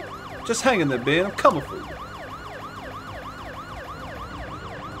hurry. Just hang in there, Ben. I'm coming for you.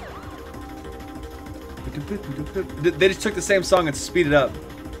 They just took the same song and speeded up.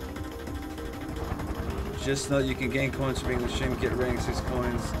 Just know you can gain coins for being the stream, get rank 6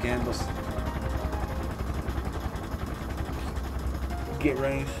 coins, gambles. Get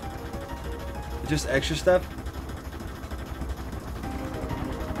range. Just extra stuff?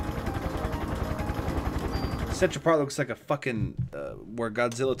 Central Park looks like a fucking where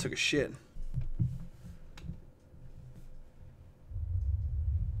Godzilla took a shit.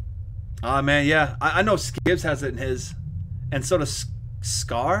 Oh man, yeah. I know Skibbs has it in his. And so does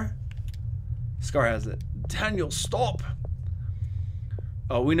Scar. Scar has it. Daniel, stop.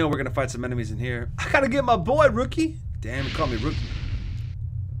 Oh, we know we're gonna fight some enemies in here. I gotta get my boy, Rookie. Damn, he called me Rookie.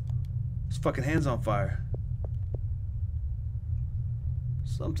 His fucking hand's on fire.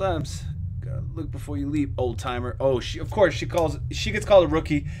 Sometimes gotta look before you leap, old timer. Oh, of course she gets called a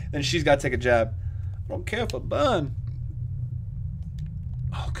rookie, then she's gotta take a jab. I don't care if I burn.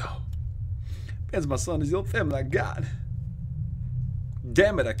 Oh, go. Ben's my son, is the only family I got.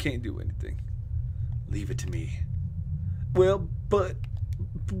 Damn it, I can't do anything. Leave it to me. Well, but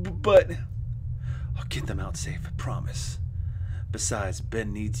But I'll get them out safe, I promise. Besides,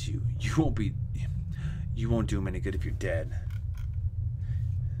 Ben needs you. You won't do him any good if you're dead.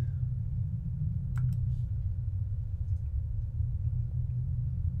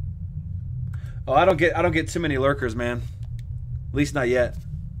 Oh, I don't get too many lurkers, man. At least not yet.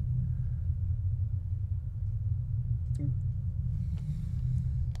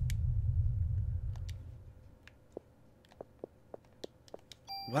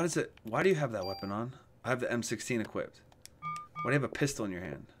 Why do you have that weapon on? I have the M16 equipped. Why do you have a pistol in your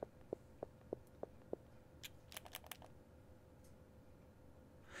hand?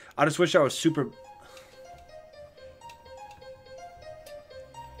 I just wish I was super...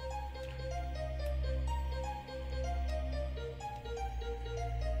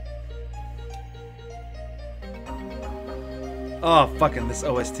 Oh, fucking this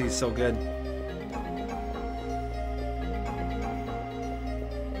OST is so good.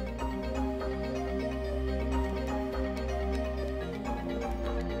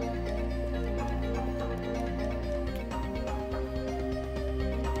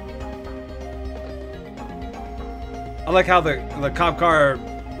 I like how the cop car,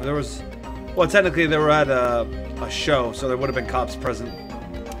 there was, well, technically they were at a show, so there would have been cops present.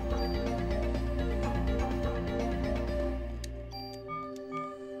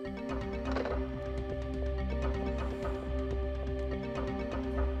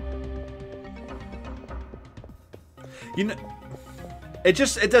 You know, it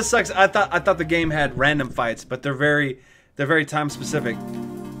does suck. I thought the game had random fights, but they're very time specific.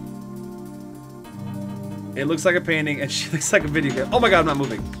 It looks like a painting, and she looks like a video game. Oh my god, I'm not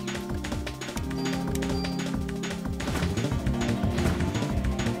moving.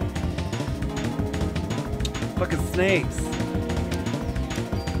 Fucking snakes.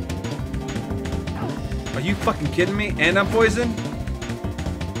 Are you fucking kidding me? And I'm poisoned?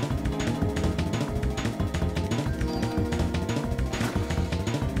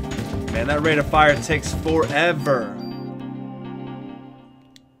 Man, that rate of fire takes forever.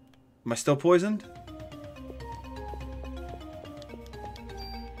 Am I still poisoned?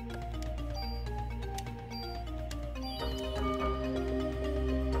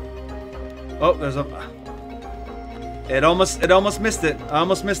 Oh, there's a... It almost missed it. I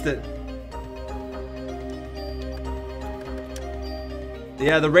almost missed it.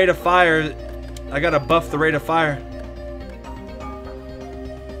 Yeah, the rate of fire... I gotta buff the rate of fire.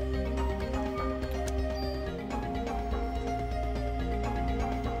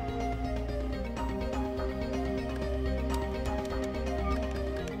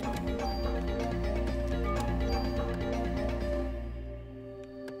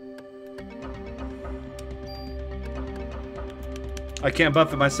 I can't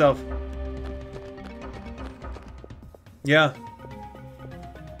buff it myself. Yeah.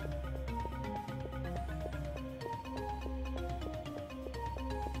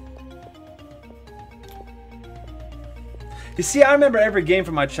 You see, I remember every game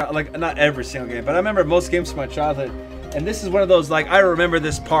from my child, like not every single game, but I remember most games from my childhood. And this is one of those, like, I remember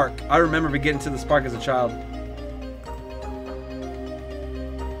this park. I remember getting to this park as a child.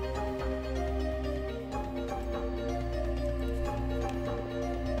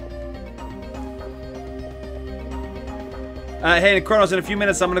 Hey, Chronos, in a few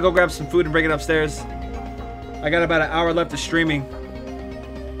minutes, I'm gonna go grab some food and bring it upstairs. I got about an hour left of streaming.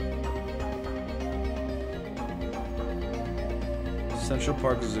 Central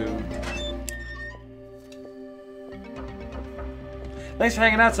Park Zoo. Thanks for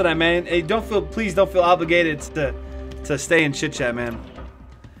hanging out tonight, man. Hey, please don't feel obligated to stay in chit chat, man.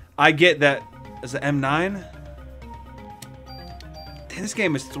 I get that. Is it M9? Damn, this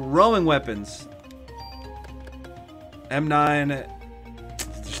game is throwing weapons. M9,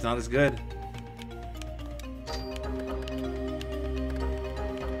 it's just not as good.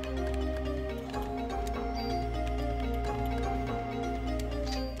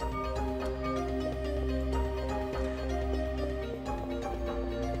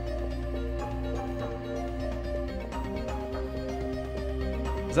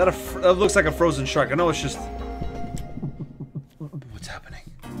 Is that that looks like a frozen shark. I know it's just... What's happening?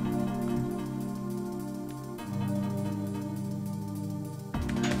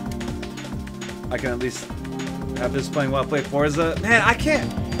 I can at least have this playing while I play Forza. Man, I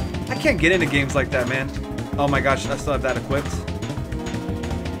can't get into games like that, man. Oh my gosh, I still have that equipped.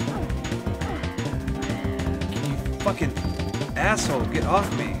 You fucking asshole, get off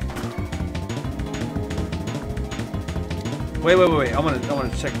me. Wait. I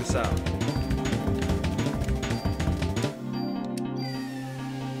wanna check this out.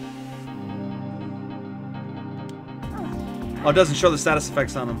 Oh, it doesn't show the status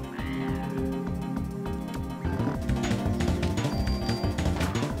effects on them.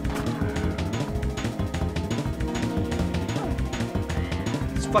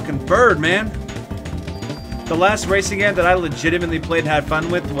 It's fucking Bird, man. The last racing game that I legitimately played and had fun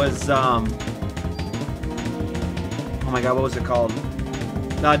with was, oh my god, what was it called?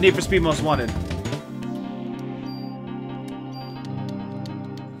 Need for Speed Most Wanted.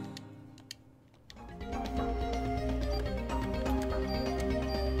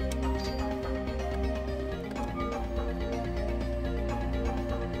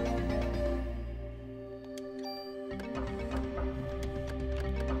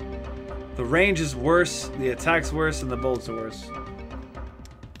 The range is worse, the attack's worse, and the bullets are worse.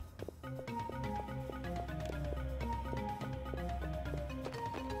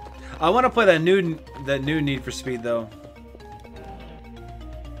 I want to play that new Need for Speed though.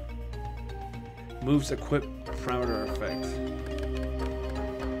 Moves equip parameter effect.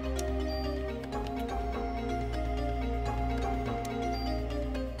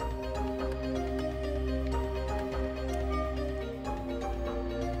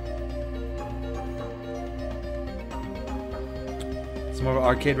 It's more of an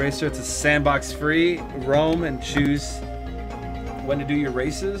arcade racer. It's a sandbox free. Roam and choose when to do your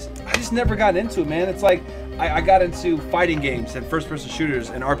races. I just never got into it, man. It's like I got into fighting games and first-person shooters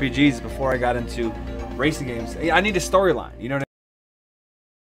and RPGs before I got into racing games. I need a storyline, you know what I mean?